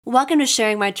Welcome to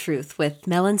Sharing My Truth with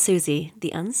Mel and Susie,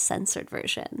 the uncensored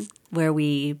version, where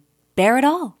we bear it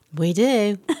all. We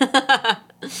do. 1, 2,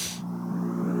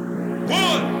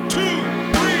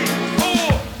 3,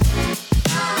 4.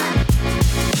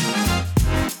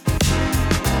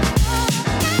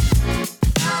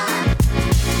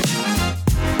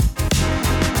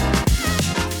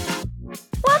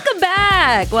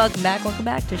 Welcome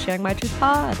back to Sharing My Truth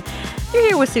Pod. You're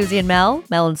here with Susie and Mel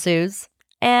and Suze,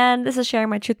 and this is Sharing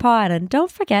My Truth Pod. And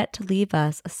don't forget to leave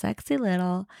us a sexy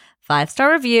little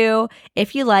 5-star review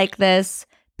if you like this,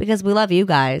 because we love you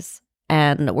guys,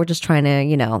 and we're just trying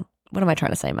to, what am I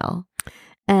trying to say, Mel?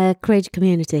 Create a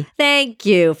community. Thank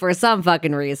you for some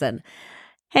fucking reason.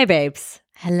 Hey, babes.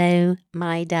 Hello,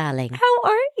 my darling. How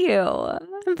are you?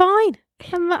 I'm fine.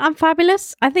 I'm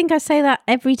fabulous. I think I say that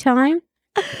every time.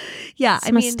 Yeah,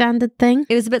 it's my standard thing.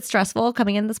 It was a bit stressful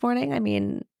coming in this morning. I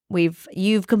mean,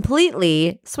 you've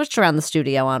completely switched around the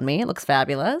studio on me. It looks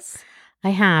fabulous.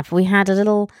 I have. We had a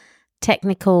little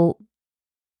technical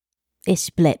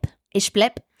blip.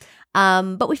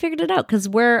 But we figured it out because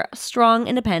we're strong,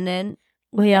 independent.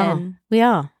 We are.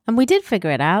 And we did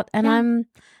figure it out, and yeah. I'm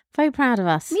very proud of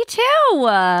us. Me too.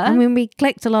 I mean, we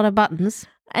clicked a lot of buttons.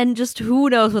 And just who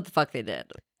knows what the fuck they did.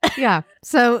 Yeah.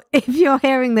 So if you're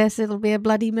hearing this, it'll be a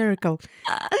bloody miracle.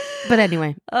 But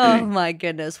anyway. Oh my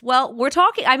goodness. Well, we're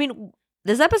talking,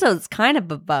 this episode's kind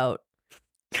of about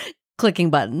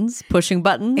clicking buttons, pushing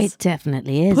buttons. It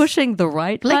definitely is. Pushing the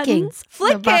right buttons.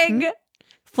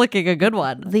 Flicking a good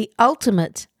one. The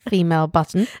ultimate female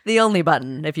button. The only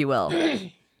button, if you will.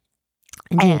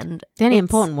 And the only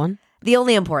important one. The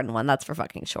only important one, that's for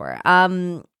fucking sure.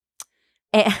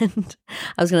 And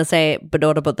I was going to say, but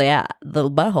what about the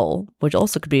butthole, which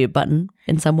also could be a button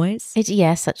in some ways?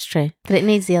 Yes, that's true. But it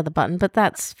needs the other button, but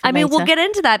that's for later. We'll get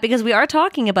into that because we are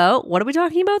talking about, what are we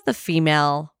talking about? The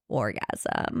female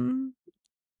orgasm.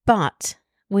 But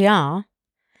we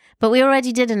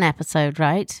already did an episode,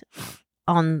 right,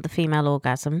 on the female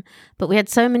orgasm. But we had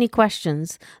so many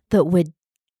questions that we're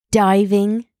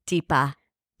diving deeper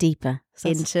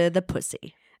into the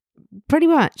pussy. Pretty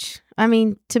much. I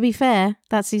mean, to be fair,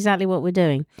 that's exactly what we're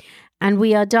doing. And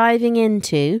we are diving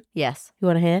into, yes, you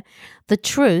want to hear, the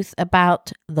truth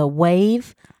about the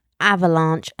wave,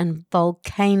 avalanche, and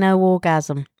volcano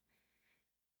orgasm.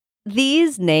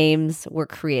 These names were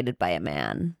created by a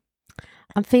man.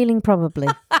 I'm feeling probably.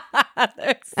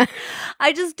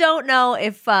 I just don't know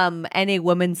if any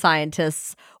women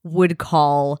scientists would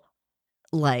call,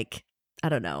 I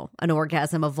don't know, an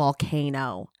orgasm a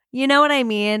volcano. You know what I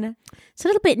mean? It's a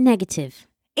little bit negative.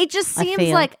 It just seems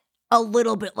like a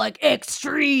little bit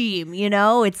extreme,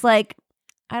 It's like,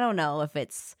 I don't know if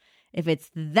it's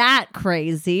that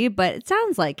crazy, but it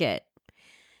sounds like it.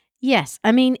 Yes.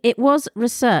 I mean, it was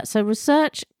research. So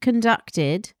research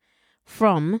conducted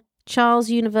from Charles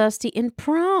University in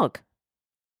Prague.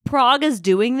 Prague is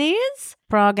doing these?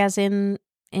 Prague as in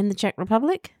the Czech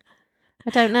Republic? I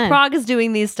don't know. Prague is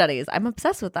doing these studies. I'm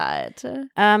obsessed with that.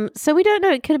 So we don't know.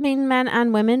 It could have been men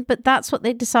and women, but that's what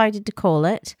they decided to call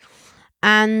it.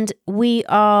 And we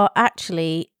are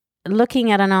actually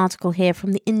looking at an article here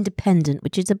from The Independent,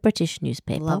 which is a British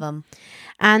newspaper. Love them.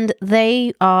 And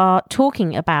they are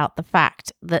talking about the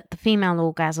fact that the female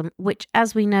orgasm, which,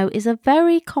 as we know, is a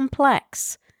very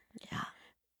complex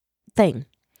thing.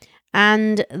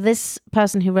 And this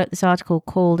person who wrote this article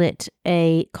called it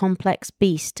a complex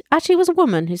beast. Actually, it was a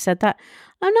woman who said that.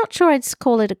 I'm not sure I'd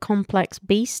call it a complex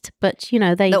beast, but, there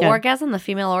you go. The orgasm, the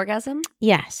female orgasm?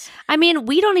 Yes. I mean,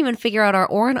 we don't even figure out our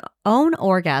own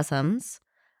orgasms.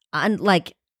 And,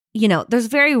 there's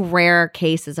very rare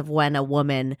cases of when a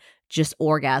woman just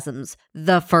orgasms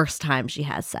the first time she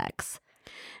has sex.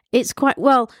 It's quite,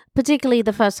 particularly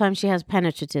the first time she has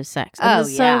penetrative sex. And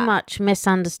there's so much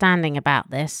misunderstanding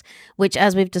about this, which,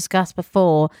 as we've discussed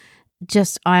before,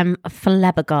 just I'm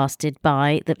flabbergasted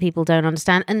by that people don't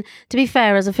understand. And to be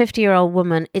fair, as a 50-year-old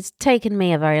woman, it's taken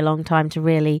me a very long time to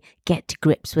really get to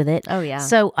grips with it. Oh, yeah.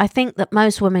 So I think that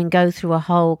most women go through a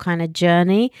whole kind of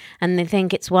journey and they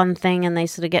think it's one thing and they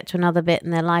sort of get to another bit in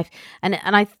their life. And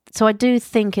I do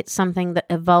think it's something that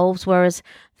evolves, whereas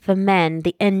for men,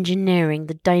 the engineering,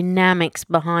 the dynamics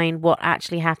behind what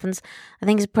actually happens, I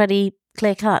think is pretty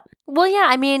clear cut. Well, yeah,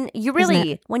 I mean, you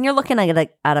really, when you're looking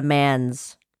at a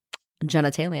man's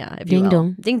genitalia, if you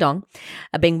will. Ding dong.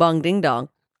 A bing bong ding dong.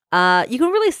 You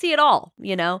can really see it all,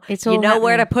 It's all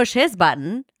where to push his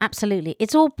button. Absolutely.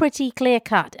 It's all pretty clear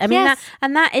cut. I mean,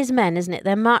 that is men, isn't it?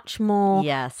 They're much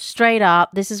more straight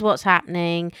up. This is what's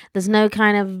happening. There's no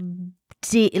kind of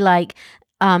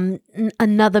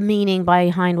another meaning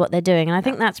behind what they're doing. And I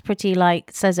think that's pretty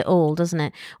says it all, doesn't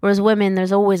it? Whereas women,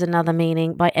 there's always another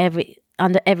meaning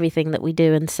under everything that we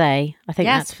do and say. I think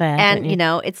that's fair. And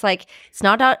it's like it's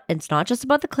not just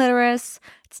about the clitoris.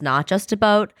 It's not just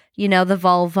about, the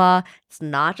vulva. It's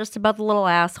not just about the little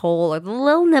asshole or the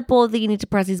little nipple that you need to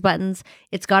press these buttons.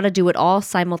 It's got to do it all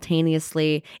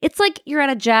simultaneously. It's like you're at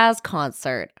a jazz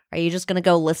concert. Are you just going to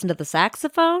go listen to the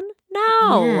saxophone?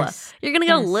 No. Yes. You're going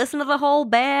to go listen to the whole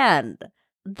band.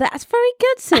 That's very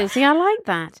good, Susie. I like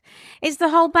that. It's the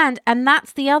whole band. And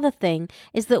that's the other thing,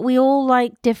 is that we all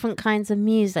like different kinds of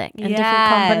music and different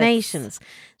combinations.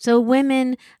 So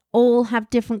women all have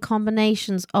different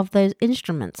combinations of those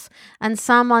instruments. And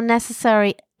some are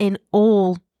necessary in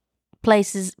all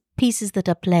pieces that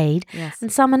are played. Yes.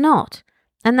 And some are not.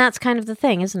 And that's kind of the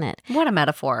thing, isn't it? What a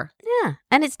metaphor. Yeah.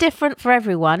 And it's different for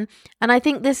everyone. And I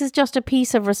think this is just a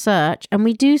piece of research. And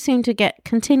we do seem to get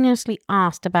continuously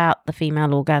asked about the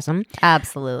female orgasm.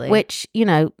 Absolutely. Which,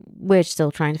 we're still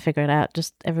trying to figure it out,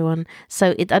 just everyone.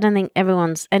 So I don't think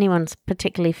anyone's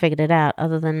particularly figured it out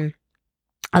other than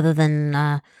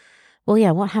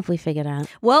what have we figured out?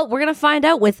 Well, we're going to find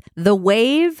out with the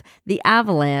wave, the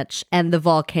avalanche, and the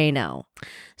volcano.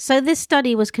 So this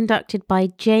study was conducted by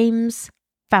James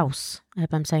Faus, I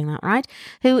hope I'm saying that right,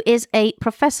 who is a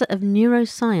professor of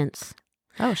neuroscience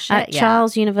at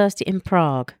Charles University in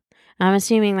Prague. I'm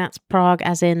assuming that's Prague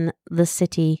as in the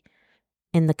city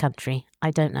in the country.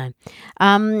 I don't know.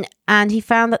 And he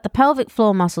found that the pelvic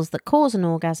floor muscles that cause an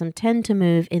orgasm tend to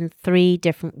move in 3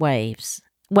 different ways.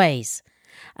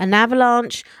 An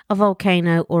avalanche, a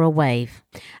volcano, or a wave.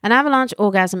 An avalanche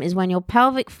orgasm is when your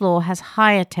pelvic floor has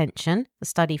higher tension, the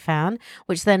study found,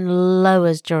 which then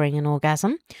lowers during an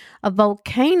orgasm. A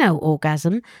volcano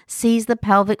orgasm sees the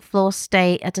pelvic floor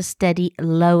stay at a steady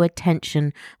lower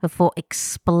tension before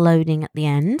exploding at the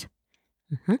end.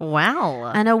 Mm-hmm.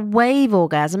 Wow. And a wave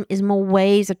orgasm is more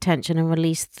waves of tension and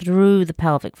release through the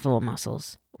pelvic floor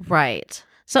muscles. Right.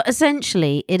 So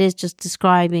essentially, it is just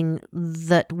describing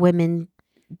that women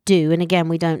do, and again,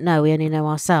 we don't know, we only know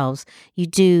ourselves. You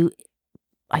do,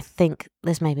 I think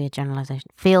this may be a generalization,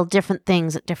 feel different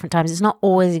things at different times. It's not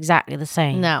always exactly the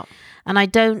same. No. And I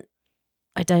don't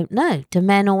know. Do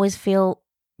men always feel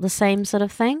the same sort of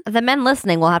thing? The men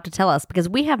listening will have to tell us because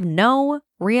we have no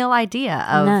real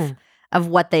idea of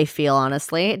what they feel,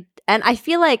 honestly. And I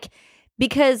feel like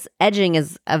because edging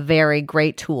is a very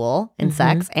great tool in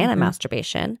sex and in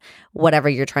masturbation, whatever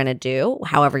you're trying to do,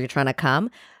 however you're trying to come,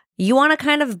 you want to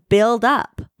kind of build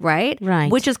up, right?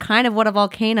 Right. Which is kind of what a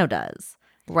volcano does,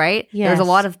 right? Yes. There's a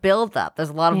lot of build up. There's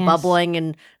a lot of bubbling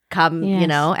and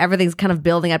everything's kind of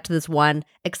building up to this one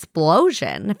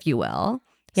explosion, if you will.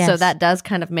 Yes. So that does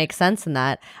kind of make sense in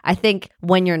that. I think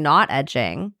when you're not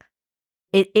edging,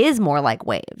 it is more like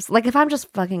waves. Like if I'm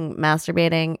just fucking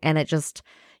masturbating and it just,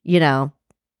 it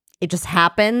just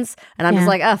happens and I'm just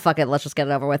like, oh, fuck it, let's just get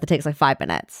it over with. It takes like 5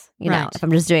 minutes, if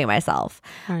I'm just doing it myself.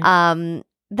 Right.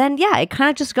 Then it kind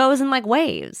of just goes in like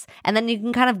waves. And then you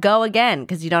can kind of go again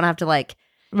because you don't have to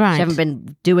you haven't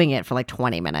been doing it for like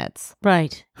 20 minutes.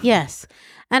 Right. Yes.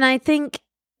 And I think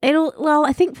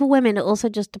I think for women, it also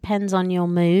just depends on your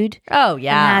mood. Oh,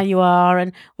 yeah. And how you are.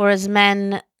 And whereas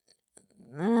men,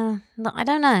 I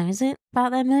don't know. Is it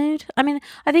about their mood? I mean,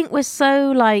 I think we're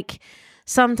so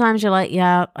sometimes you're like,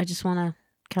 yeah, I just want to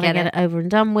kind of get it over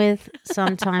and done with.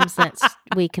 Sometimes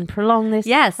we can prolong this.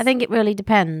 Yes. I think it really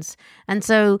depends. And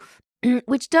so,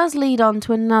 which does lead on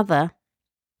to another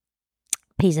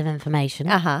piece of information.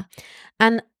 Uh-huh.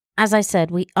 And as I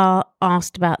said, we are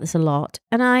asked about this a lot.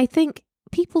 And I think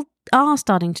people are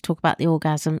starting to talk about the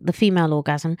orgasm, the female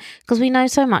orgasm, because we know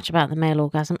so much about the male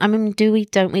orgasm. I mean, do we,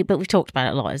 don't we? But we've talked about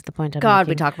it a lot is the point I'm making.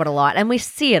 We talk about it a lot and we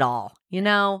see it all,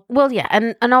 Well, yeah.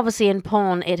 And obviously in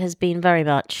porn, it has been very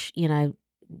much,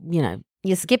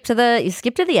 you skip to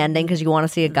the ending because you want to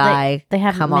see a guy they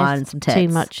haven't come on some tits. Too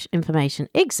much information.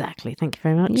 Exactly. Thank you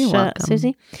very much, You're welcome.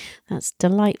 Susie. That's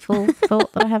delightful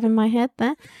thought that I have in my head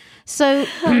there. So,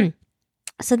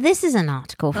 so this is an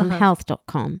article from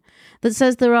health.com that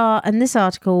says and this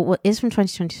article is from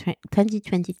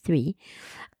 2023.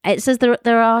 It says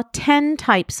there are 10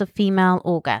 types of female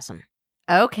orgasm.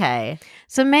 Okay.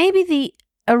 So maybe the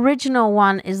original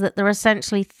one is that there are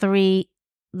essentially 3.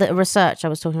 The research I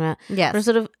was talking about. Yes. There are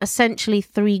sort of essentially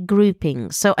 3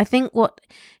 groupings. So I think what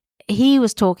he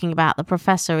was talking about, the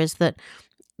professor, is that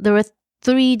there are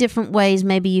 3 different ways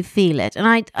maybe you feel it. And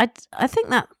I think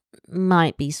that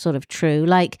might be sort of true.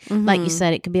 Like you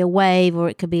said, it could be a wave or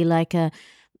it could be like and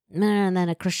then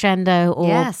a crescendo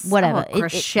or whatever. Oh,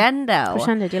 crescendo.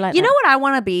 Crescendo, do you like that? You know what I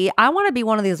want to be? I want to be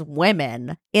one of these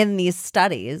women in these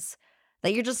studies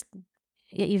that you're just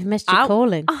You've missed your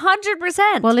calling.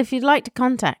 100%. Well, if you'd like to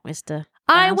contact Mr.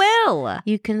 I Faust, will.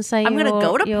 You can say I'm going to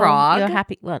go to Prague. You're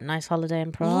happy. Well, nice holiday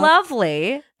in Prague.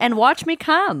 Lovely. And watch me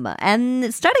come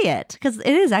and study it because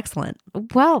it is excellent.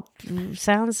 Well,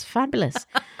 sounds fabulous.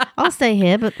 I'll stay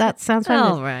here, but that sounds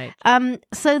fabulous. All right.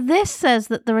 So this says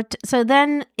that there are... so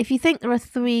then, if you think there are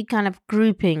 3 kind of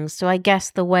groupings, so I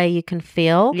guess the way you can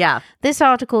feel. Yeah. This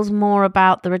article's more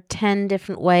about there are 10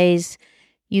 different ways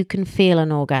you can feel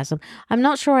an orgasm. I'm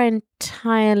not sure I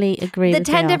entirely agree with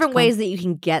The 10 different article. ways that you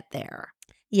can get there.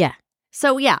 Yeah.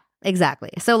 So, yeah,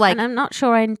 exactly. So, like... And I'm not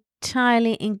sure I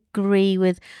entirely agree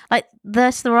with... Like,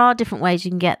 there are different ways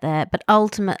you can get there, but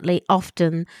ultimately,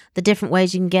 often, the different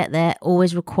ways you can get there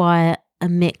always require a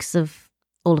mix of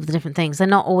all of the different things. They're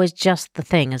not always just the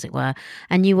thing, as it were.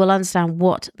 And you will understand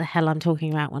what the hell I'm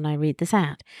talking about when I read this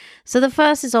out. So the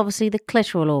first is obviously the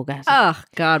clitoral orgasm. Oh,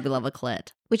 God, we love a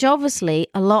clit. Which obviously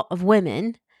a lot of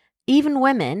women, even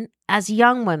women, as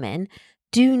young women,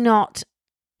 do not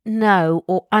know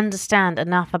or understand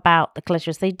enough about the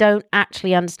clitoris. They don't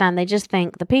actually understand. They just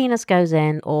think the penis goes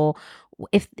in, or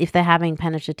if they're having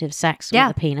penetrative sex with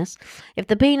the penis, if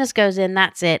the penis goes in,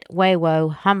 that's it. Way whoa,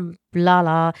 hum la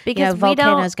la. Because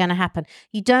volcano is going to happen.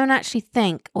 You don't actually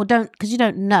think, or don't, because you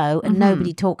don't know, and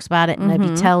nobody talks about it, and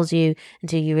nobody tells you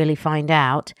until you really find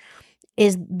out,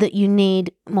 is that you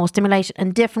need more stimulation,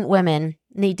 and different women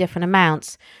need different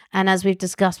amounts. And as we've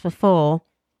discussed before,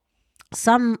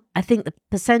 I think the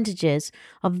percentages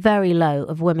are very low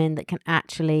of women that can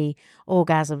actually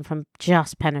orgasm from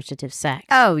just penetrative sex.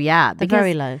 Oh, yeah. They're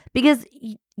very low. Because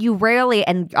you rarely,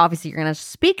 and obviously you're going to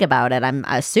speak about it, I'm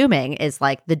assuming, is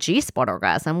like the G-spot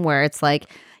orgasm, where it's like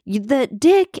the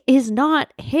dick is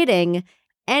not hitting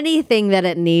anything that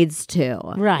it needs to.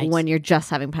 Right. When you're just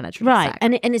having penetrative sex.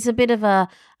 And it's a bit of a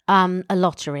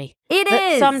lottery. It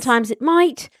is. Sometimes it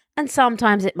might, and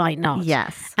sometimes it might not.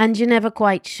 Yes. And you're never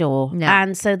quite sure. No.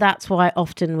 And so that's why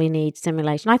often we need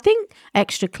stimulation. I think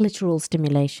extra clitoral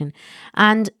stimulation.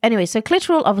 And anyway, so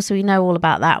clitoral, obviously we know all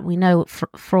about that. We know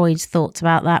Freud's thoughts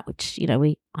about that, which,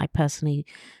 I personally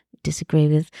disagree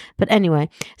with. But anyway,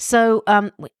 so,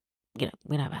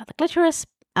 we know about the clitoris.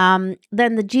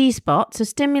 Then the G-spot. So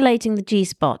stimulating the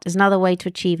G-spot is another way to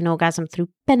achieve an orgasm through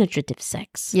penetrative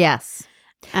sex. Yes.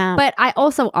 But I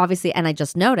also, obviously, and I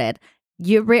just noted,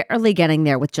 you're rarely getting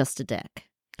there with just a dick.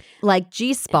 Like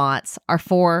G-spots are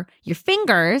for your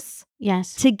fingers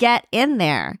Yes. to get in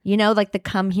there. Like the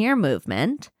come here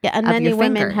movement. Yeah, and of many your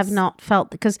women fingers. have not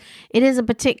felt, because it is a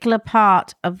particular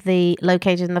part of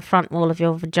located in the front wall of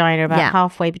your vagina, about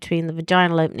halfway between the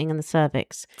vaginal opening and the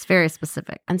cervix. It's very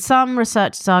specific. And some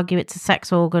researchers argue it's a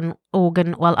sex organ,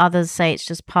 while others say it's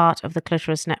just part of the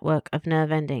clitoris network of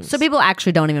nerve endings. So people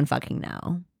actually don't even fucking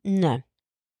know. No.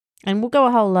 And we'll go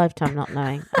a whole lifetime not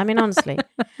knowing. I mean, honestly.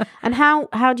 And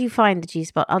how do you find the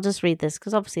G-spot? I'll just read this,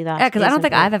 because obviously that. Yeah, because I don't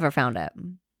think I've ever found it.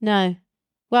 No.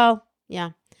 Well,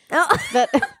 yeah. Oh. But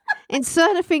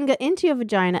insert a finger into your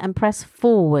vagina and press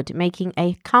forward, making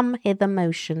a come hither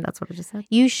motion. That's what I just said.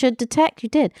 You should detect, you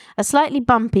did, a slightly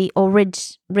bumpy or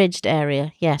ridged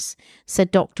area. Yes,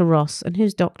 said Dr. Ross. And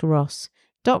who's Dr. Ross?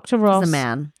 Dr. Ross He's a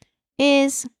man.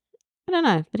 is, I don't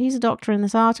know, but he's a doctor in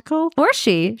this article. Or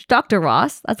she. Dr.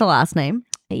 Ross. That's a last name.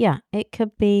 Yeah, it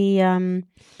could be,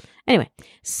 anyway.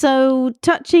 So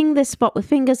touching this spot with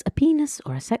fingers, a penis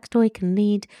or a sex toy can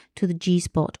lead to the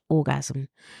G-spot orgasm.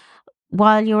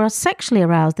 While you're sexually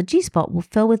aroused, the G-spot will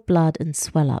fill with blood and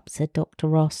swell up, said Dr.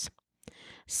 Ross.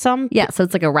 Yeah, so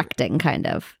it's like erecting, kind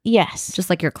of. Yes. Just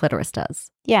like your clitoris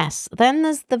does. Yes. Then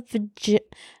there's the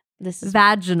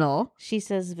Vaginal. She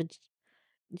says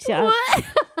What?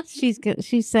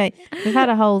 she's saying, we've had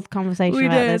a whole conversation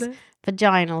about this.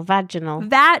 Vaginal.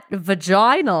 That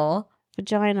vaginal.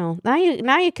 Now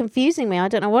you're confusing me. I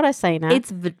don't know what I say now.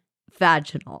 It's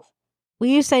vaginal. Will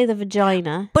you say the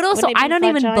vagina? But also, Wouldn't it be I don't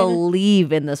even vagina?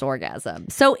 believe in this orgasm.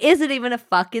 So is it even a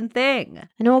fucking thing?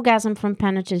 An orgasm from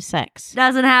penetrative sex.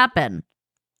 Doesn't happen.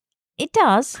 It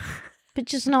does, but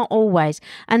just not always.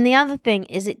 And the other thing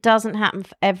is, it doesn't happen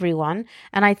for everyone.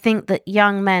 And I think that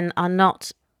young men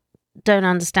don't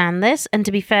understand this. And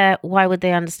to be fair, why would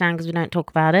they understand? Because we don't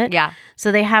talk about it. Yeah.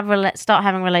 So they start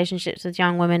having relationships with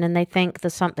young women, and they think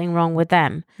there's something wrong with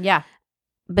them. Yeah.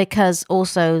 Because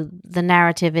also the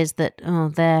narrative is that,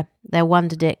 their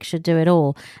wonder dick should do it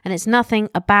all. And it's nothing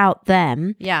about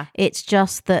them. Yeah. It's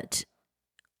just that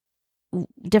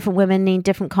different women need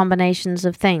different combinations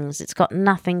of things. It's got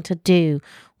nothing to do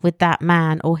with that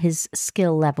man or his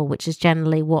skill level, which is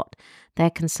generally what they're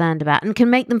concerned about, and can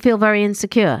make them feel very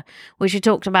insecure, which we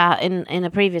talked about in a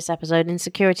previous episode,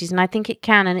 insecurities. And I think it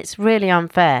can, and it's really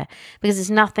unfair because it's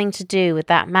nothing to do with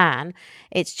that man.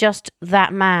 It's just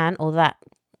that man or that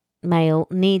male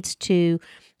needs to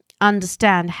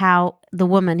understand how the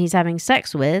woman he's having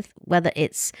sex with, whether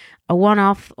it's a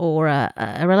one-off or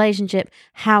a relationship,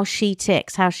 how she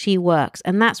ticks, how she works.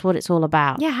 And that's what it's all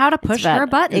about. Yeah, how to push her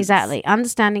buttons. Exactly.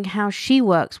 Understanding how she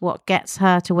works, what gets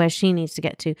her to where she needs to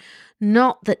get to.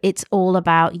 Not that it's all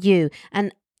about you.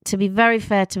 And to be very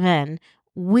fair to men,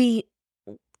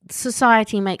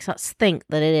 society makes us think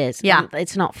that it is. Yeah. And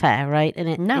it's not fair, right?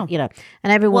 And No.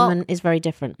 And every woman is very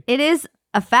different. It is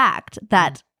a fact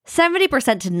that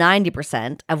 70% to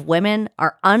 90% of women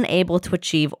are unable to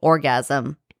achieve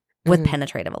orgasm with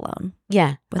penetrative alone.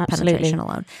 Yeah, with absolutely. penetration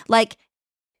alone. Like,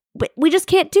 we just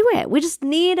can't do it.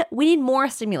 We need more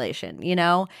stimulation,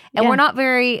 And we're not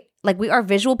very, we are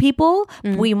visual people.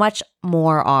 But we much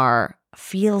more are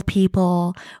feel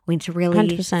people. We need to really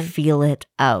 100%. feel it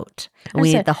out.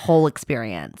 We need the whole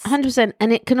experience. 100%.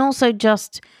 And it can also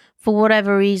just, for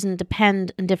whatever reason,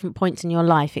 depend on different points in your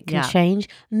life. It can change,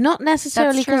 not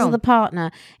necessarily because of the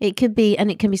partner. It could be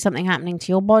something happening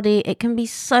to your body. It can be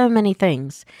so many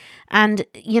things. And,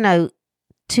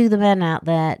 to the men out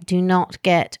there, do not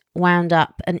get wound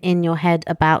up and in your head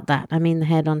about that. I mean, the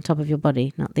head on top of your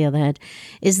body, not the other head.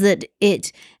 Is that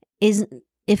it is,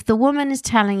 if the woman is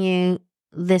telling you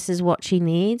this is what she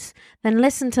needs, then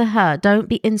listen to her. Don't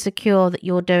be insecure that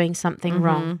you're doing something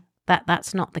wrong.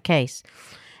 That's not the case.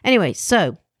 Anyway,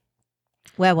 so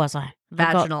where was I?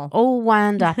 Vaginal. I got all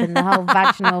wound up in the whole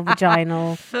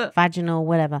vaginal,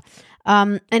 whatever.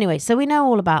 Anyway, so we know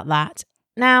all about that.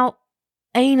 Now,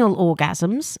 anal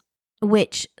orgasms,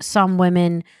 which some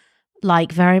women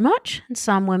like very much and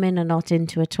some women are not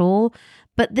into at all.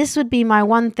 But this would be my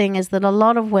one thing, is that a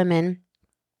lot of women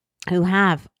who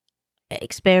have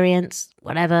experience,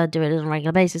 whatever, do it on a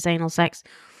regular basis, anal sex,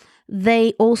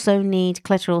 they also need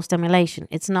clitoral stimulation.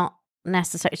 It's not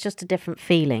necessary. It's just a different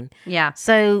feeling. Yeah.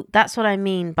 So that's what I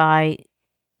mean by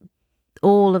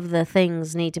all of the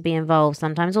things need to be involved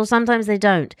sometimes, or sometimes they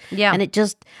don't. Yeah. And it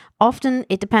just, often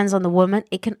it depends on the woman.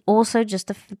 It can also just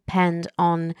depend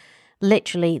on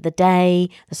literally the day,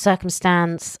 the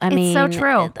circumstance. It's so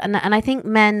true. And I think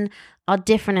men are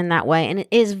different in that way. And it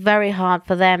is very hard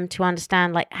for them to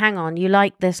understand, hang on, you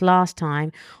liked this last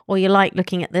time, or you like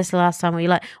looking at this last time, or you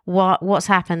like, what's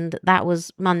happened? That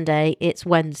was Monday, it's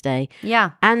Wednesday.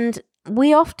 Yeah. And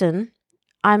we often,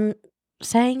 I'm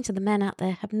saying to the men out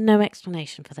there, have no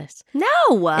explanation for this.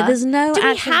 No. There's no Do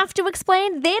we have to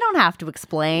explain? They don't have to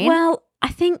explain. Well, I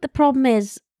think the problem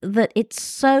is that it's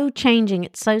so changing,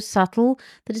 it's so subtle,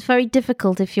 that it's very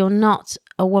difficult if you're not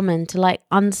a woman to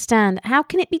understand, how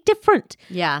can it be different?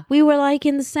 Yeah. We were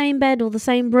in the same bed or the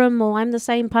same room, or I'm the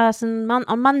same person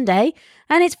on Monday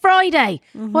and it's Friday.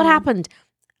 What happened?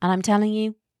 And I'm telling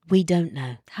you, we don't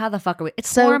know. How the fuck are we? It's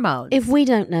So hormones. If we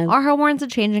don't know, Our hormones are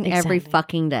changing every Exactly.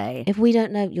 fucking day. if we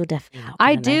don't know, you're definitely not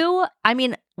I gonna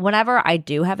know. whenever I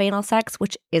do have anal sex,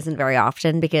 which isn't very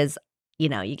often because, you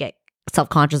get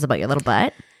self-conscious about your little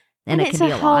butt. And it it's can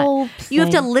be a lot. whole You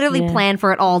have to thing. literally Yeah. plan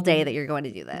for it all day that you're going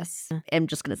to do this. I'm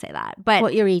just going to say that. But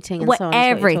What you're eating and so on is what you're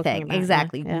talking everything. about, yeah.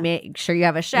 Exactly. Yeah. Make sure you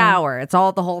have a shower. It's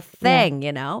all the whole thing,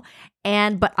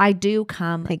 but I do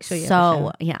come Make sure you have a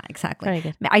shower. yeah, exactly. Very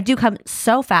good. I do come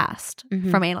so fast Mhm.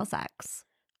 from anal sex.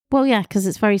 Well, yeah, because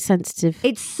it's very sensitive.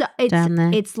 It's Down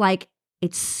there.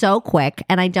 it's so quick,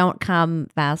 and I don't come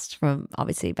fast from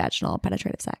obviously vaginal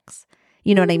penetrative sex.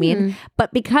 You know what I mean?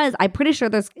 But because I'm pretty sure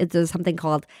there's something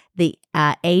called the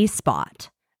A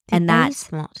spot, and that's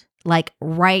A-spot.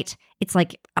 right. It's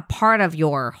a part of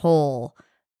your whole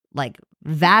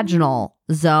vaginal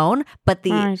zone, but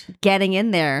the Right. getting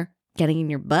in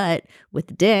your butt with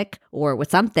the dick or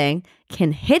with something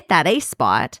can hit that A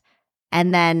spot,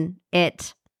 and then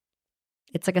it's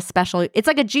like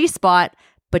a G spot,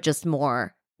 but just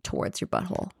more towards your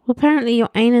butthole. Well, apparently your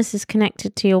anus is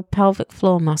connected to your pelvic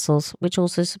floor muscles, which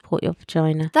also support your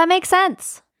vagina. That makes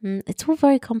sense. It's all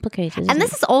very complicated. And isn't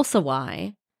this it? is also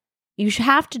why you should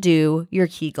have to do your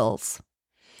Kegels.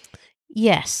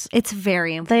 Yes. It's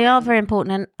very important. They are very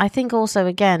important. And I think also,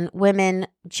 again, women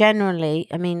generally,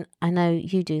 I know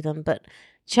you do them, but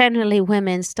generally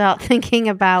women start thinking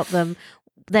about them.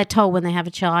 They're told when they have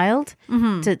a child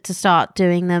to start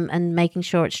doing them and making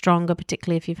sure it's stronger,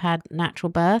 particularly if you've had natural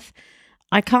birth.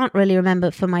 I can't really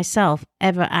remember for myself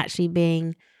ever actually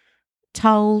being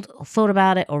told or thought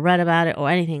about it or read about it or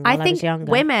anything while I think was younger.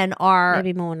 women are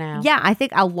Maybe more now. Yeah, I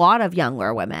think a lot of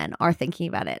younger women are thinking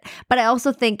about it. But I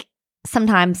also think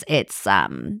sometimes it's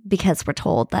because we're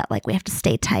told that like we have to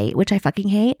stay tight, which I fucking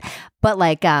hate. But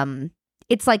like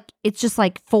it's just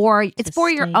like for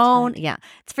your own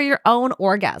it's for your own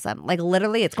orgasm. Like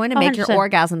literally it's going to make 100%. your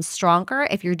orgasm stronger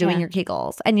if you're doing your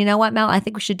Kegels. And you know what, Mel? I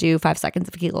think we should do 5 seconds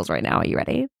of Kegels right now. Are you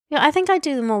ready? Yeah, I think I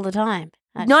do them all the time.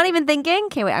 Actually. Not even thinking?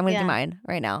 Okay, wait, I'm going to Yeah. do mine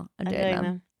right now. I'm doing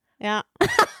them. Yeah.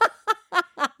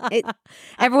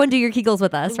 Everyone do your Kegels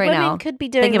with us right Women now. could be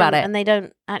doing Think about them it. and they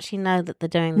don't actually know that they're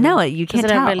doing them. No, you because can't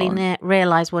they tell. don't really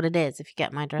realize what it is, if you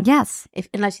get my drift. Yes.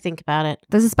 Unless you think about it.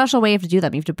 There's a special way you have to do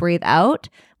them. You have to breathe out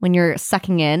when you're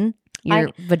sucking in your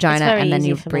vagina, very and then easy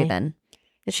you for breathe me. in.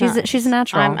 It's She's not- a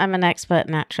natural. I'm an expert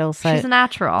natural, so She's a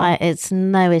natural. it's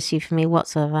no issue for me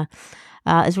whatsoever.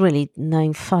 It's really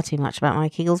knowing far too much about my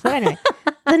Kegels. But anyway,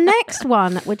 the next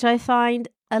one, which I find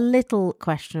a little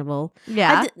questionable.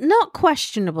 Yeah. Not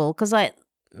questionable, because I'm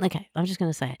just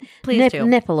going to say it. Please do.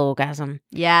 Nipple orgasm.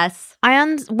 Yes.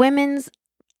 Women's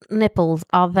nipples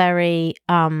are very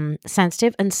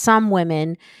sensitive, and some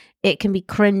women it can be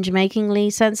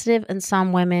cringe-makingly sensitive, and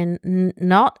some women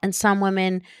not, and some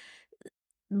women.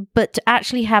 But to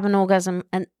actually have an orgasm,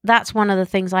 and that's one of the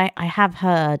things I have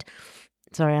heard.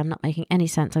 Sorry, I'm not making any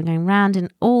sense. I'm going round in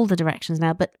all the directions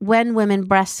now. But when women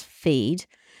breastfeed,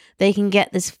 they can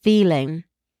get this feeling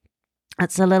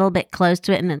that's a little bit close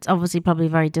to it, and it's obviously probably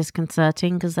very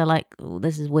disconcerting because they're like, oh,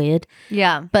 this is weird.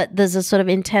 Yeah. But there's a sort of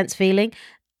intense feeling.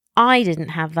 I didn't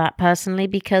have that personally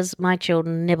because my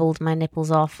children nibbled my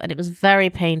nipples off, and it was very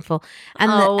painful. And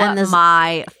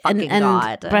my fucking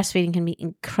God. Breastfeeding can be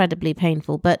incredibly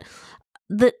painful. But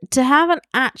to have an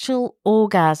actual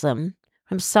orgasm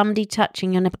from somebody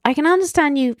touching your nipple, I can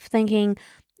understand you thinking,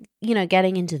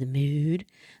 getting into the mood,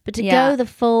 but to go the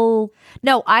full.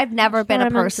 No, I've never been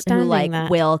a person who like that.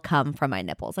 will come from my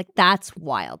nipples. Like that's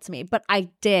wild to me. But I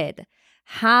did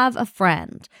have a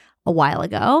friend a while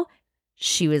ago.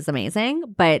 She was amazing,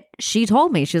 but she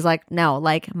told me, she was like, no,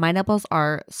 like my nipples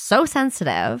are so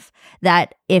sensitive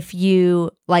that if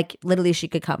you like, literally she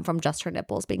could come from just her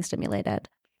nipples being stimulated.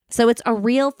 So it's a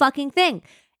real fucking thing.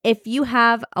 If you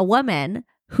have a woman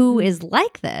who is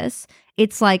like this,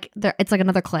 it's like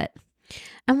another clit.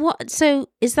 And so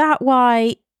is that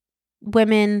why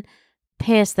women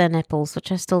pierce their nipples,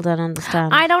 which I still don't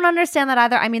understand? I don't understand that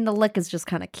either. I mean, the lick is just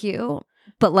kind of cute,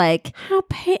 but like,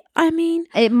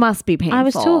 it must be painful. I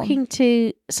was talking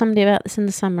to somebody about this in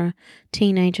the summer, a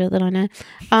teenager that I know,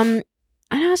 and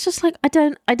I was just like, I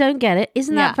don't get it.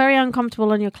 Isn't that very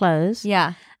uncomfortable on your clothes?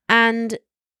 Yeah. And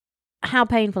how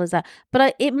painful is that?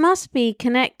 But it must be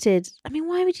connected. I mean,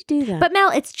 why would you do that? But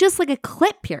Mel, it's just like a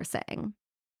clit piercing.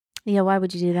 Yeah, why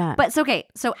would you do that? But it's okay.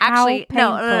 So actually,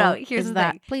 no. Here's the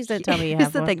thing. Please don't tell me you Here's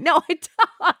have the one. thing. No, I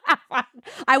don't.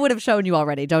 I would have shown you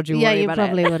already. Don't you worry about it. Yeah, you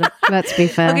probably would have. Let's be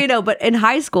fair. Okay, no, but in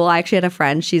high school, I actually had a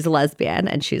friend. She's a lesbian,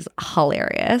 and she's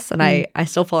hilarious. And I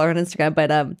still follow her on Instagram.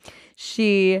 But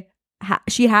she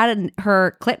had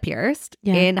her clit pierced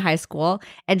in high school,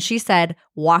 and she said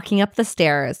walking up the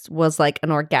stairs was like an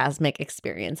orgasmic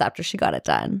experience after she got it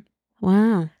done.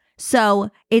 Wow.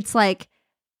 So it's like,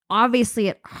 obviously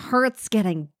it hurts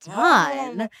getting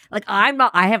done. Like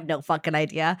I have no fucking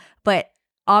idea, but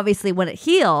obviously when it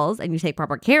heals and you take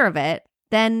proper care of it,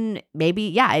 then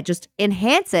maybe, it just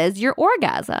enhances your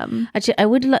orgasm. Actually,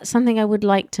 something I would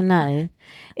like to know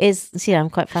is, see, I'm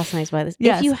quite fascinated by this.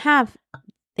 Yes. If you have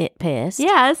it pierced,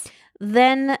 Yes.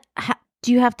 then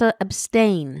do you have to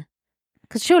abstain?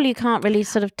 Because surely you can't really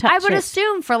sort of touch it. I would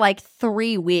assume for like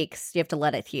 3 weeks you have to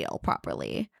let it heal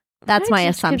properly. That's my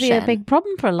assumption. It could be a big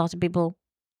problem for a lot of people.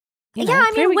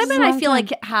 I mean, women I feel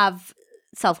like have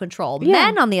self-control. Yeah.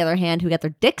 Men, on the other hand, who get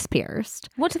their dicks pierced.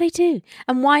 What do they do?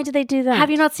 And why do they do that? Have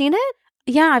you not seen it?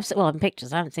 Yeah, in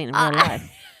pictures. I haven't seen it in real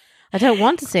life. I don't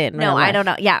want to see it in real life. No, I don't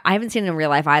know. Yeah, I haven't seen it in real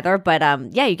life either. But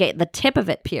you get the tip of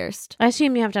it pierced. I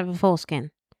assume you have to have a foreskin.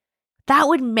 That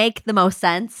would make the most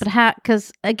sense. But how?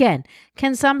 Because again,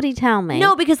 can somebody tell me?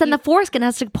 No, because then the foreskin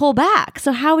has to pull back.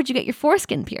 So how would you get your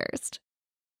foreskin pierced?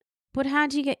 But how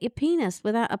do you get your penis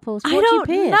without a pulse? I don't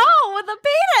know. With a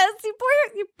penis,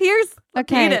 you pierce the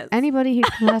penis. Anybody who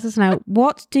can let us know,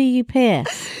 what do you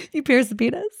pierce? You pierce the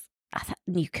penis.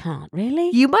 You can't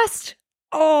really. You must.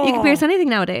 Oh, You can pierce anything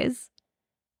nowadays.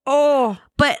 Oh,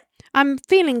 but I'm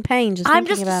feeling pain just I'm thinking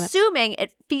just about assuming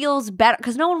it feels better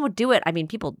because no one would do it. I mean,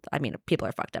 people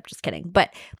are fucked up. Just kidding.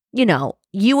 But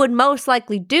you would most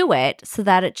likely do it so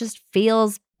that it just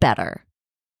feels better.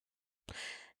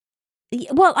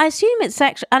 Well, I assume it's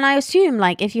sexual, and I assume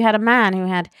like if you had a man who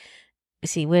had,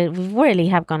 we really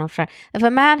have gone off track. If a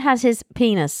man has his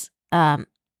penis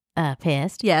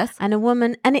pierced, Yes. and a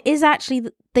woman, and it is actually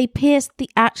they pierce the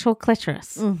actual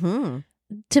clitoris. Mm-hmm.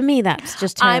 To me, that's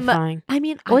just terrifying. I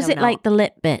mean, or is it like the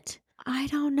lip bit? I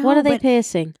don't know. What are they but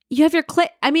piercing? You have your clit.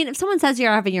 I mean, if someone says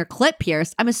you're having your clit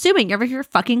pierced, I'm assuming you're having your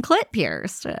fucking clit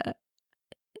pierced.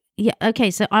 Yeah.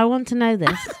 Okay. So I want to know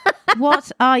this.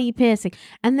 What are you piercing?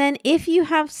 And then if you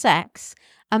have sex,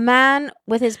 a man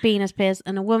with his penis pierced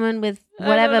and a woman with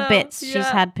whatever bits she's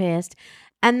had pierced,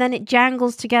 and then it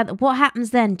jangles together, what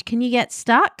happens then? Can you get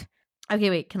stuck? Okay,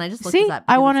 wait. Can I just look See, this up?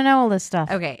 I want to know all this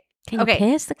stuff. Okay. Can you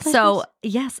pierce the clitoris? So,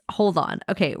 yes, hold on.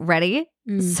 Okay, ready?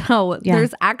 So, Yeah.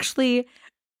 there's actually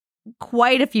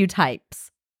quite a few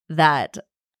types that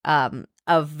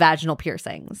of vaginal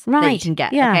piercings that you Right, can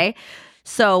get, yeah. okay?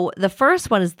 So, the first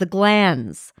one is the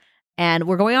glands. And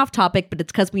we're going off topic, but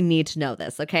it's because we need to know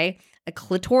this, okay? A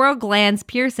clitoral glands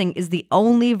piercing is the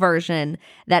only version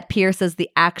that pierces the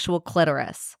actual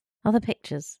clitoris. Other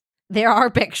pictures. There are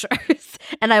pictures,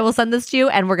 and I will send this to you,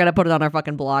 and we're going to put it on our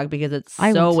fucking blog because it's I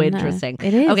want so to know. interesting.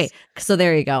 It is. Okay, so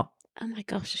there you go. Oh my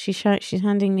gosh, she's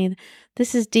handing me.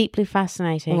 This is deeply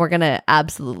fascinating. We're going to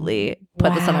absolutely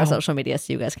put this on our Wow. social media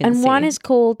so you guys can and see. one is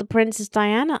called the Princess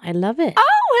Diana. I love it.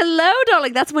 Oh, hello,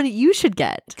 darling. That's one you should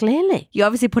get. Clearly. You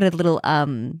obviously put a little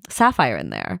sapphire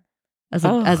in there as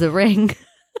a ring.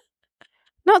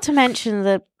 Not to mention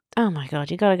the. Oh my God,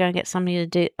 you got to go and get somebody to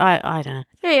do. I don't know.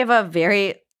 Yeah, you have a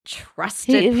very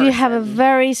trusted If you have a person.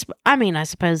 very, I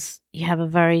suppose you have a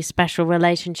very special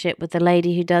relationship with the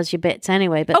lady who does your bits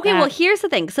anyway. But Okay, well, here's the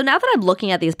thing. So now that I'm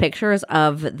looking at these pictures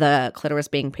of the clitoris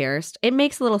being pierced, it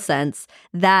makes a little sense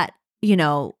that,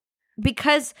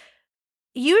 because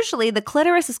usually the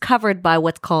clitoris is covered by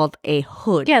what's called a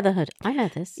hood. yeah, the hood. I know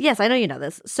this. Yes, I know you know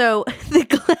this. So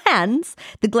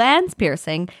the glands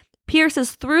piercing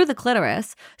pierces through the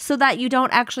clitoris so that you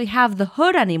don't actually have the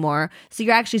hood anymore. So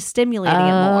you're actually stimulating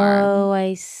it more. Oh,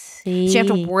 I see. So you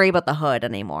have to worry about the hood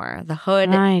anymore. The hood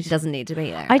Right. doesn't need to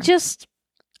be there.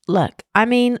 Look, I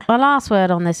mean, my last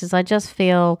word on this is I just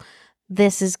feel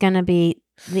this is going to be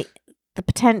the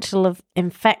potential of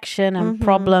infection and Mhm.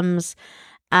 problems.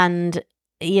 And,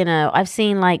 I've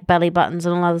seen like belly buttons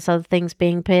and all those other things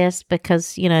being pierced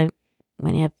because,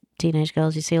 when you have teenage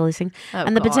girls, you see all these things. Oh,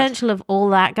 and the God. potential of all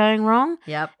that going wrong,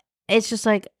 Yep. it's just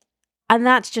like, and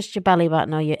that's just your belly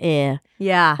button or your ear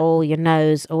Yeah. or your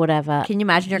nose or whatever. Can you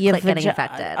imagine your clit getting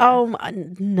infected? Oh,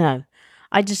 no.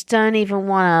 I just don't even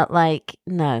want to,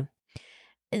 no.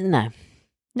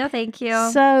 No, thank you.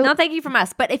 So- no, thank you from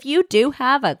us. But if you do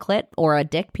have a clit or a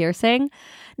dick piercing,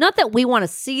 not that we want to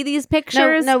see these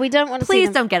pictures. No, we don't want to see Please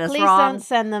them. don't get us Please wrong. don't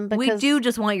send them because We do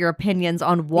just want your opinions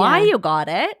on why Yeah. you got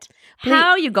it, Please-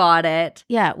 how you got it,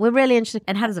 Yeah, we're really interested.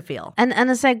 and how does it feel? And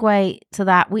a segue to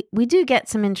that, we do get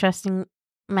some interesting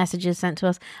messages sent to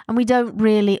us, and we don't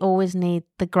really always need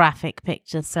the graphic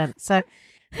pictures sent. So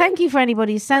thank you for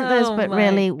anybody who sent those, Oh but my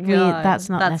really God. that's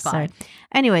not That's necessary. fine.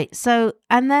 Anyway, so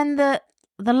and then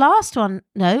the last one,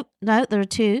 no, there are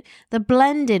two. The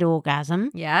blended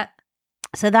orgasm. Yeah.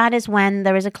 So that is when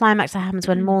there is a climax that happens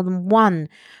when more than one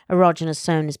erogenous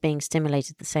zone is being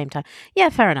stimulated at the same time. Yeah,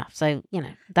 fair enough. So,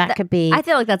 that could be... I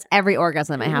feel like that's every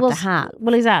orgasm I have to have.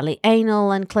 Well, exactly.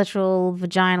 Anal and clitoral,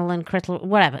 vaginal and clitoral,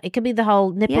 whatever. It could be the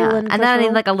whole nipple Yeah. and clitoral. And then I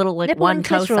need like a little nipple one and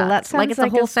toe clitoral. That sex. sounds Like it's the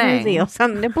whole a smoothie thing. or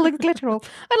something. Nipple and clitoral.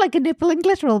 I'd like a nipple and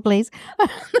clitoral, please.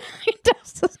 It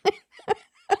does.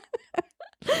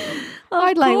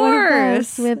 I'd like one of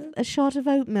those course. with a shot of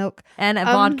oat milk. And a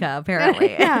vodka, apparently.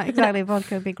 Yeah, exactly.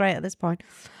 Vodka would be great at this point.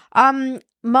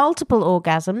 Multiple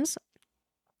orgasms.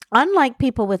 Unlike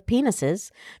people with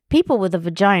penises, people with a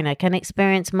vagina can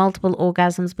experience multiple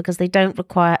orgasms because they don't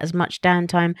require as much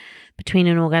downtime between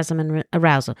an orgasm and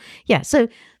arousal. Yeah, so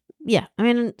yeah, I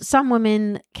mean, some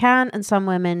women can and some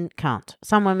women can't.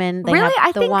 Some women they Really? have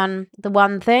I think- the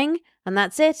one thing and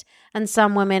that's it, and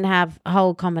some women have a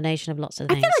whole combination of lots of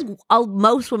I things. feel like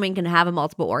most women can have a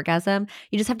multiple orgasm.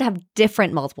 You just have to have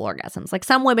different multiple orgasms. Like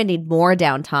some women need more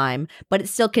downtime, but it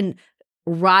still can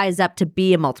rise up to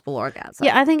be a multiple orgasm.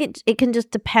 Yeah, I think it can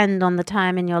just depend on the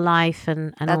time in your life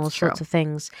and That's all sorts true. of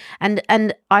things. And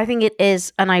I think it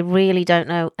is, and I really don't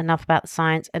know enough about the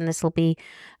science, and this will be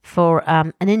for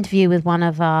an interview with one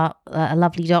of our a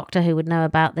lovely doctor who would know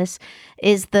about this,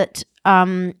 is that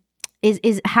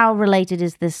is how related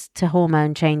is this to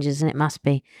hormone changes? And it must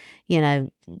be,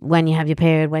 when you have your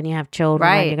period, when you have children,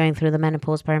 when Right. you're going through the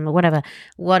menopause period, or whatever.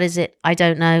 What is it? I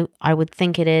don't know. I would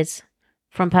think it is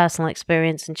from personal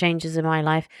experience and changes in my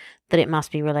life that it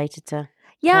must be related to.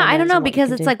 Yeah, I hormones don't know and what you because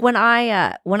can it's do. like when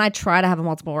I try to have a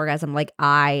multiple orgasm, like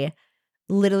I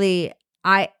literally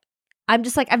I'm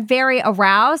just like I'm very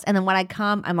aroused, and then when I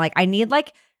come, I'm like I need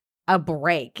like a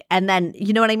break. And then,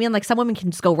 you know what I mean? Like some women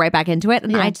can just go right back into it.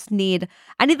 And Yeah.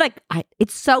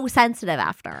 it's so sensitive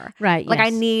after. Right. Like I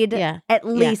yes. need Yeah. at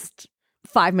least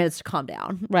 5 minutes to calm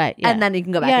down. Right. Yeah. And then you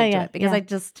can go back Yeah, into yeah, it because yeah. I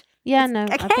just, Yeah, no,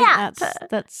 I I think can't.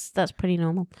 that's pretty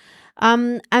normal.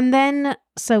 And then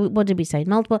so what did we say?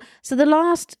 Multiple. So the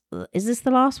last is this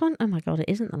the last one? Oh my god, it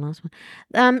isn't the last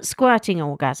one. Squirting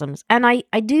orgasms, and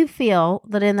I do feel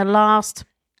that in the last,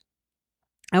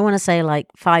 I want to say like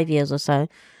 5 years or so,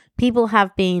 people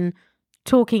have been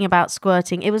talking about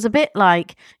squirting. It was a bit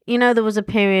like, there was a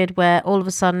period where all of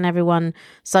a sudden everyone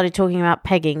started talking about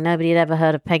pegging. Nobody had ever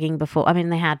heard of pegging before. I mean,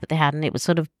 they had, but they hadn't. It was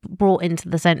sort of brought into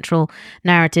the central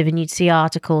narrative, and you'd see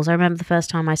articles. I remember the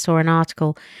first time I saw an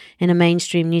article in a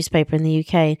mainstream newspaper in the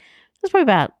UK. It was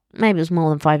probably maybe it was more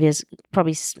than 5 years,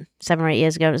 probably 7 or 8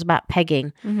 years ago. It was about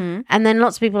pegging. Mm-hmm. And then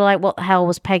lots of people were like, what the hell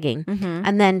was pegging? Mm-hmm.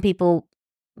 And then people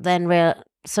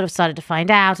sort of started to find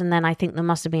out, and then I think there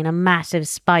must have been a massive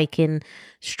spike in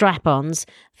strap-ons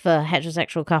for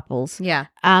heterosexual couples. Yeah.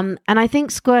 And I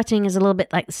think squirting is a little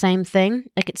bit like the same thing.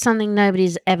 Like it's something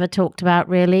nobody's ever talked about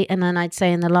really, and then I'd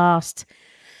say in the last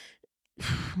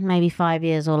maybe 5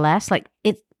 years or less, like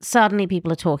it suddenly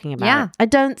people are talking about it. I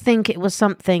don't think it was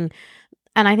something,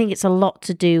 and I think it's a lot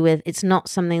to do with it's not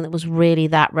something that was really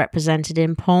that represented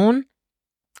in porn.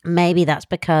 Maybe that's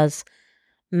because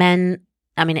men,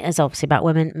 I mean, it is obviously about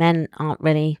women. Men aren't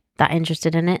really that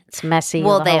interested in it. It's messy.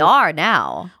 Well, they are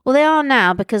now. Well, they are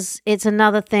now because it's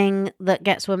another thing that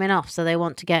gets women off, so they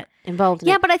want to get involved in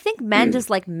it. Yeah, but I think men just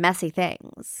like messy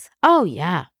things. Oh,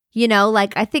 yeah.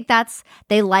 Like I think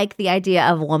they like the idea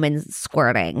of a woman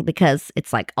squirting because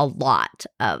it's like a lot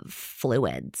of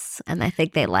fluids, and I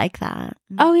think they like that.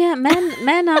 Oh, yeah.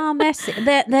 Men are messy.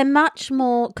 They're much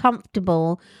more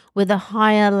comfortable with a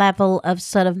higher level of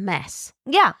sort of mess.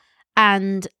 Yeah.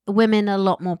 And women are a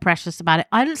lot more precious about it.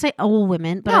 I don't say all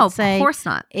women, but no, I'd say of course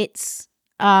not. It's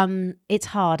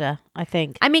harder, I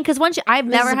think. I mean, because I've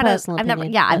This never is a had personal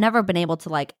opinion, I've but- never been able to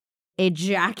like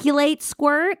ejaculate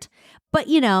squirt, but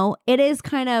it is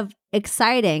kind of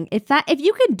exciting if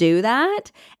you can do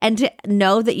that and to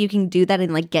know that you can do that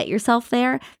and like get yourself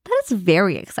there. That is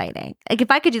very exciting. Like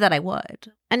if I could do that, I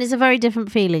would. And it's a very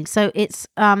different feeling. So it's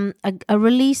a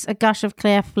release, a gush of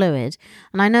clear fluid.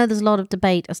 And I know there's a lot of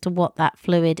debate as to what that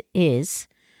fluid is.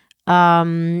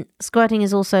 Squirting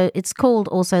is it's called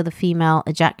also the female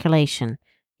ejaculation.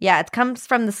 Yeah, it comes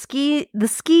from the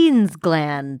Skene's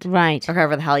gland. Right. Or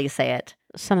however the hell you say it.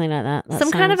 Something like that.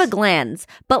 Some kind of a gland.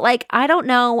 But like, I don't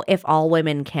know if all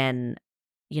women can,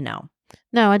 No,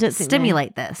 I don't think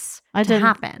stimulate this to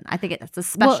happen. I think it's a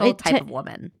special type of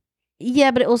woman.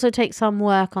 Yeah, but it also takes some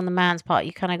work on the man's part.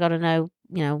 You kind of got to know,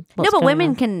 what's going women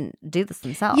on. can do this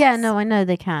themselves. Yeah, no, I know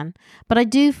they can. But I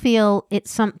do feel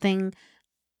it's something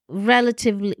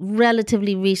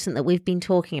relatively recent that we've been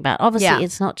talking about. Obviously,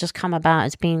 it's not just come about.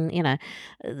 It's been,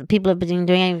 people have been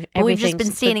doing everything. But we've just been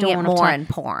since the seeing it dawn of more time. in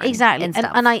porn. Exactly.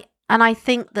 And And I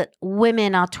think that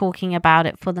women are talking about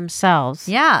it for themselves.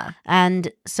 Yeah.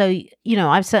 And so,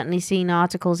 I've certainly seen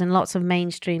articles in lots of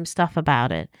mainstream stuff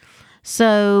about it.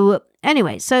 So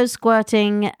anyway,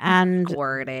 squirting and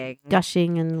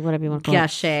gushing and whatever you want to call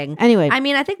gushing. it. Anyway. I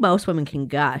mean, I think most women can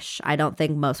gush. I don't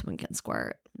think most women can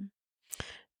squirt.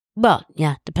 Well,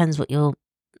 yeah, depends what your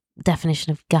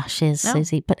definition of gush is,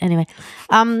 Susie. But anyway,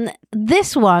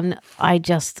 this one, I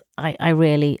don't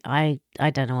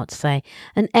know what to say.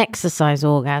 An exercise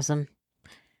orgasm,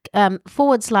 / a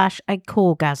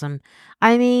corgasm.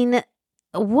 I mean,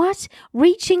 what?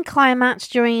 Reaching climax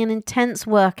during an intense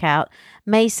workout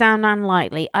may sound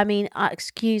unlikely. I mean,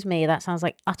 excuse me, that sounds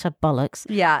like utter bollocks.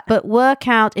 Yeah. But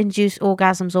workout-induced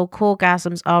orgasms or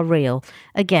corgasms are real.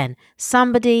 Again,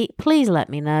 somebody, please let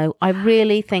me know. I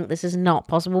really think this is not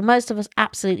possible. Most of us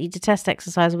absolutely detest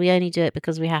exercise. We only do it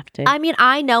because we have to. I mean,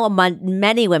 I know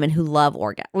many women who love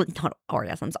not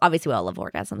orgasms. Obviously, we all love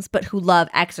orgasms, but who love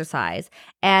exercise.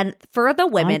 And for the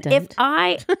women, if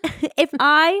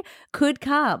I could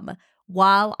come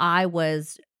while I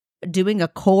was doing a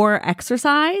core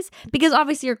exercise, because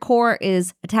obviously your core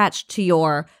is attached to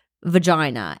your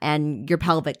vagina and your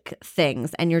pelvic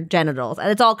things and your genitals, and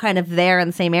it's all kind of there in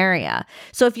the same area.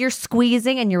 So if you're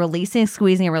squeezing and you're releasing,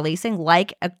 squeezing and releasing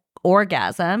like a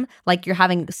orgasm, like you're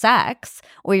having sex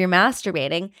or you're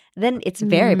masturbating, then it's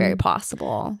very, very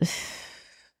possible.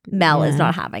 Mel is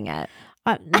not having it.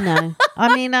 No,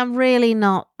 I mean, I'm really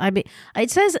not. I mean,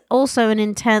 it says also an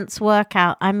intense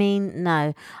workout. I mean,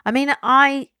 no. I mean,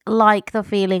 I like the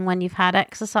feeling when you've had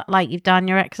exercise, like you've done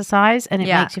your exercise and it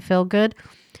makes you feel good.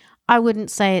 I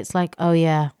wouldn't say it's like, oh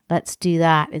yeah, let's do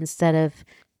that instead of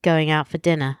going out for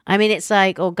dinner. I mean, it's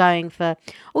like, or going for,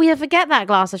 oh yeah, forget that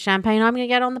glass of champagne. I'm going to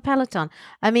get on the Peloton.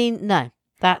 I mean, no.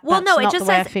 That's it not just the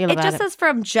way says I feel it about just says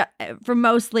from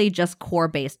mostly just core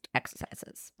based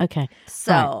exercises. Okay.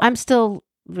 So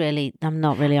right. I'm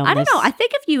not really on I don't this. know. I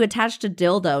think if you attached a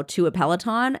dildo to a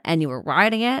Peloton and you were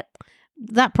riding it,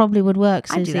 that probably would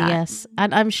work, I'd do Susie. that. Yes,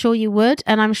 and I'm sure you would,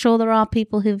 and I'm sure there are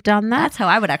people who've done that. That's how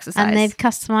I would exercise. And they've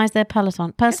customized their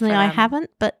Peloton. Personally, I haven't,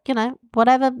 but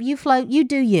whatever you float, you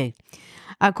do you.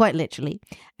 Quite literally.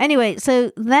 Anyway,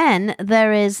 so then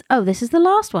there is, this is the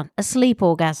last one, a sleep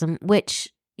orgasm,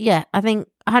 which, yeah, I think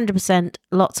 100%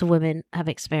 lots of women have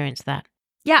experienced that.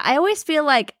 Yeah, I always feel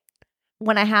like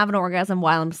when I have an orgasm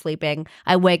while I'm sleeping,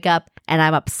 I wake up and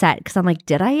I'm upset because I'm like,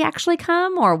 did I actually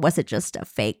come or was it just a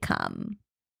fake come?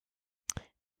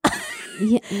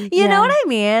 You know what I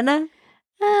mean?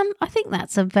 I think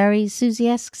that's a very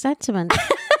Susie-esque sentiment.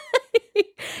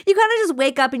 You kind of just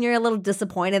wake up and you're a little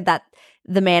disappointed that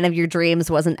the man of your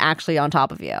dreams wasn't actually on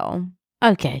top of you.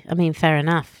 Okay, I mean, fair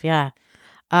enough, yeah.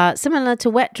 Similar to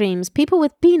wet dreams, people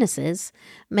with penises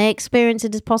may experience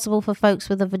it as possible for folks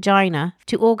with a vagina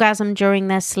to orgasm during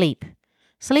their sleep.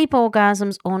 Sleep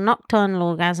orgasms or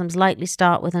nocturnal orgasms likely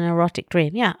start with an erotic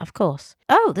dream. Yeah, of course.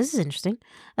 Oh, this is interesting.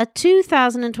 A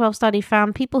 2012 study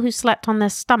found people who slept on their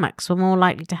stomachs were more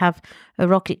likely to have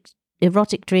erotic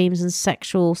dreams and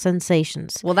sexual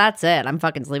sensations. Well, that's it. I'm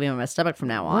fucking sleeping on my stomach from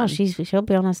now on. Well, she'll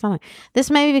be on her stomach.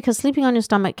 This may be because sleeping on your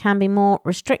stomach can be more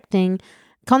constricting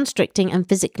and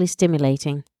physically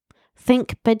stimulating.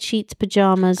 Think bed sheets,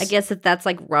 pajamas. I guess if that's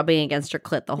like rubbing against your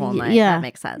clit the whole night, yeah, that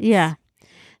makes sense. Yeah.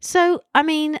 So, I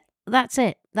mean, that's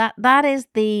it. That is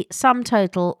the sum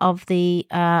total of the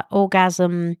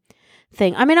orgasm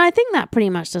thing. I mean, I think that pretty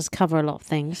much does cover a lot of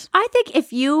things. I think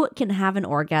if you can have an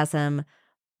orgasm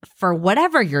for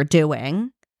whatever you're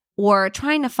doing or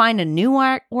trying to find a new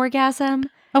orgasm,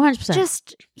 100%.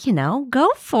 Just,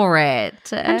 go for it.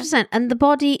 100%. And the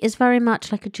body is very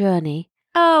much like a journey.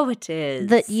 Oh, it is.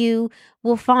 That you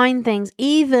will find things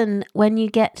even when you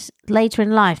get later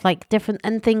in life, like different,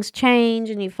 and things change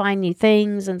and you find new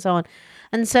things and so on.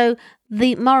 And so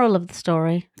the moral of the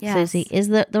story, Susie, is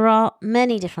that there are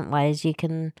many different ways you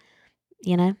can,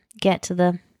 get to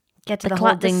the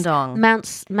whole ding dong.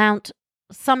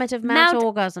 Summit of Mount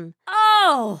Orgasm.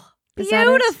 Oh,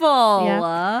 beautiful.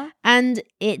 Yeah. And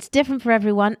it's different for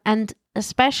everyone, and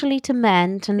especially to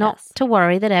men, to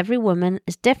worry that every woman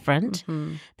is different.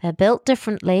 Mm-hmm. They're built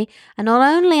differently, and not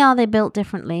only are they built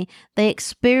differently, they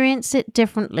experience it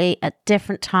differently at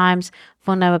different times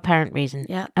for no apparent reason.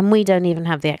 Yeah. And we don't even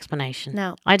have the explanation.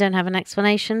 No. I don't have an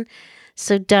explanation,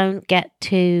 so don't get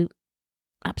too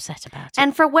upset about it.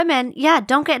 And for women,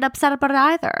 don't get upset about it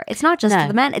either. It's not just for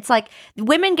the men. It's like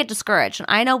women get discouraged. And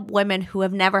I know women who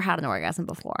have never had an orgasm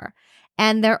before.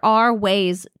 And there are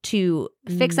ways to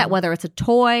fix that, whether it's a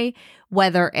toy,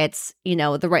 whether it's,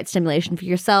 the right stimulation for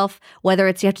yourself, whether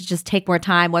it's you have to just take more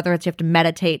time, whether it's you have to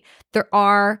meditate. There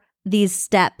are these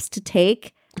steps to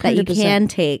take that 100%. You can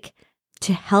take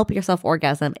to help yourself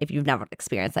orgasm if you've never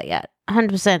experienced that yet.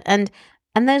 100%. And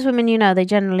those women, they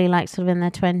generally like sort of in their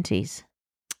 20s.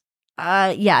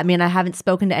 Yeah, I mean, I haven't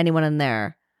spoken to anyone in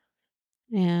there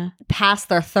past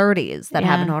their 30s that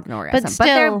haven't had an orgasm. But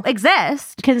still, they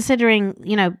exist. Considering,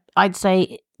 I'd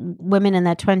say women in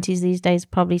their 20s these days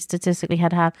probably statistically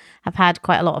have had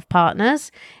quite a lot of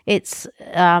partners. It's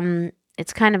kind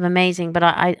of amazing, but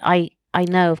I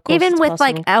know, of course, even with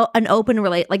possible. like an open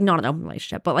not an open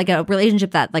relationship, but like a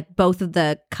relationship that like both of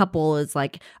the couple is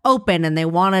like open and they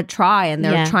want to try and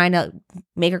they're trying to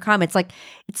make her come. It's like,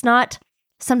 it's not.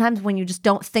 Sometimes when you just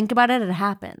don't think about it, it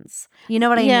happens. You know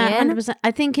what I mean? Yeah, 100%.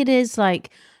 I think it is like...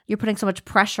 You're putting so much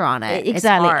pressure on it.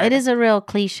 Exactly. It is a real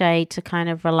cliche to kind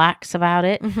of relax about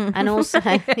it. And also,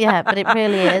 but it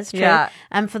really is true. Yeah.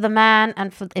 And for the man,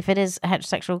 and if it is a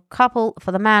heterosexual couple,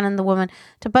 for the man and the woman,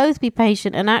 to both be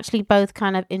patient and actually both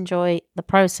kind of enjoy the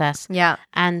process. Yeah.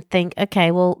 And think,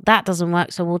 okay, well, that doesn't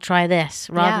work, so we'll try this,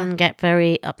 rather than get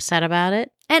very upset about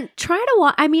it. And try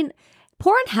to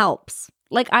porn helps.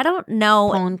 Like, I don't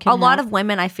know. A lot of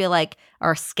women, I feel like,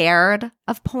 are scared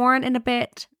of porn in a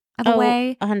bit of a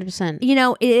way. 100%.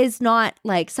 It is not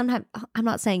like sometimes, I'm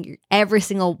not saying every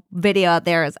single video out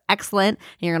there is excellent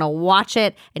and you're going to watch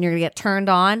it and you're going to get turned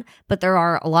on. But there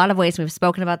are a lot of ways, we've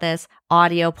spoken about this,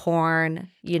 audio porn,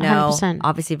 100%.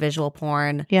 Obviously visual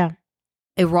porn. Yeah.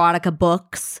 Erotica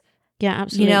books. Yeah,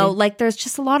 absolutely. There's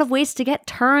just a lot of ways to get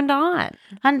turned on.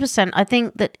 100%. I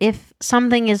think that if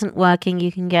something isn't working,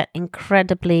 you can get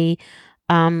incredibly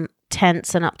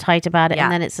tense and uptight about it. Yeah.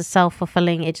 And then it's a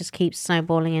self-fulfilling, it just keeps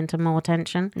snowballing into more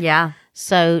tension. Yeah.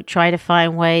 So try to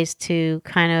find ways to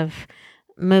kind of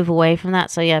move away from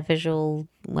that. So yeah, visual,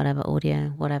 whatever, audio,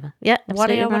 whatever. Yeah,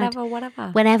 absolutely Audio, right.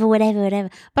 whatever. Whatever.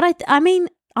 But I mean,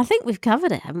 I think we've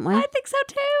covered it, haven't we? I think so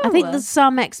too. I think there's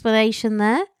some explanation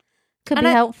there. Could be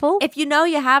helpful. If you know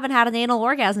you haven't had an anal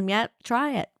orgasm yet,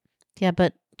 try it. Yeah,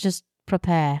 but just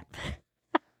prepare.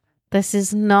 This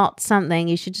is not something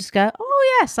you should just go,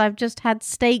 oh yes, I've just had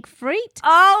steak frite.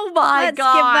 Oh my Let's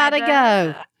God. give that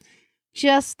a go.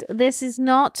 This is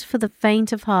not for the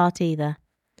faint of heart either.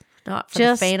 Not for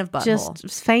the faint of butthole.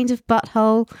 Just faint of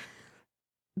butthole.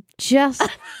 Just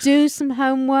do some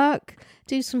homework,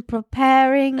 do some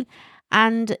preparing,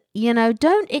 and,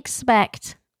 don't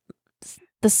expect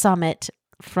the summit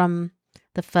from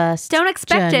the first Don't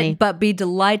expect journey. it, but be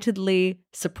delightedly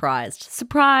surprised.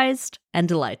 Surprised and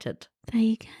delighted. There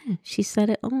you go. She said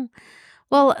it all.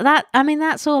 Well,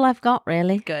 that's all I've got,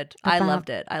 really. Good. I about loved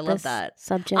it. I love this that.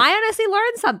 subject. I honestly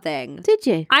learned something. Did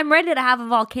you? I'm ready to have a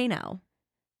volcano.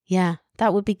 Yeah,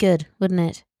 that would be good, wouldn't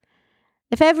it?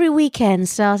 If every weekend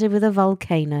started with a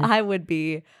volcano. I would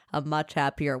be a much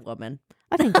happier woman.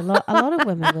 I think a lot of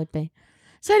women would be.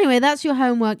 So anyway, that's your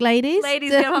homework, ladies.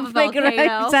 Ladies, go have a Figure out-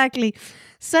 volcano. Exactly.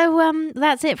 So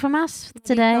that's it from us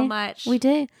today. so much. We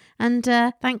do. And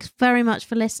thanks very much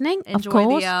for listening. Enjoy of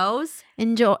course. the O's.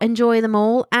 Enjoy them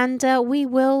all. And we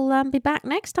will be back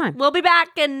next time. We'll be back,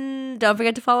 and don't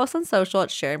forget to follow us on social at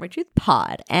Sharing My Truth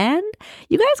Pod. And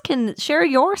you guys can share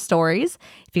your stories.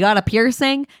 If you got a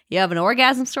piercing, you have an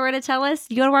orgasm story to tell us,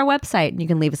 you go to our website and you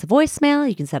can leave us a voicemail.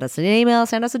 You can send us an email,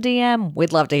 send us a DM.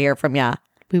 We'd love to hear from ya.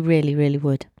 We really, really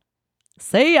would.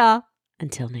 See ya.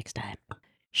 Until next time.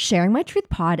 Sharing My Truth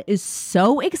Pod is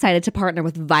so excited to partner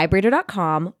with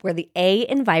Vibrator.com, where the A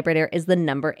in vibrator is the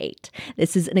number 8.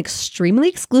 This is an extremely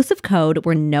exclusive code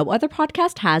where no other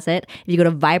podcast has it. If you go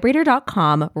to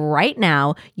Vibrator.com right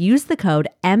now, use the code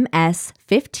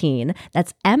MS15,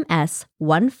 that's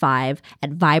MS15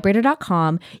 at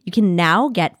Vibrator.com. You can now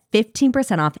get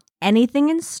 15% off anything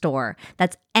in store.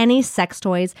 That's any sex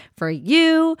toys for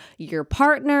you, your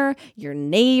partner, your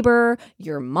neighbor,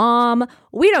 your mom.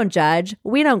 We don't judge.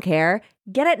 We don't care.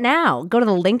 Get it now. Go to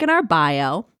the link in our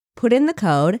bio, put in the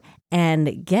code,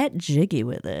 and get jiggy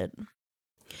with it.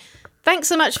 Thanks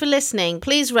so much for listening.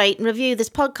 Please rate and review this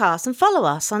podcast and follow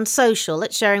us on social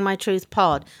at Sharing My Truth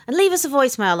Pod, and leave us a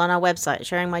voicemail on our website,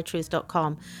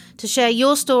 sharingmytruth.com, to share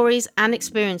your stories and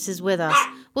experiences with us.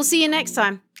 We'll see you next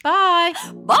time. Bye.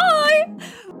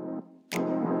 Bye.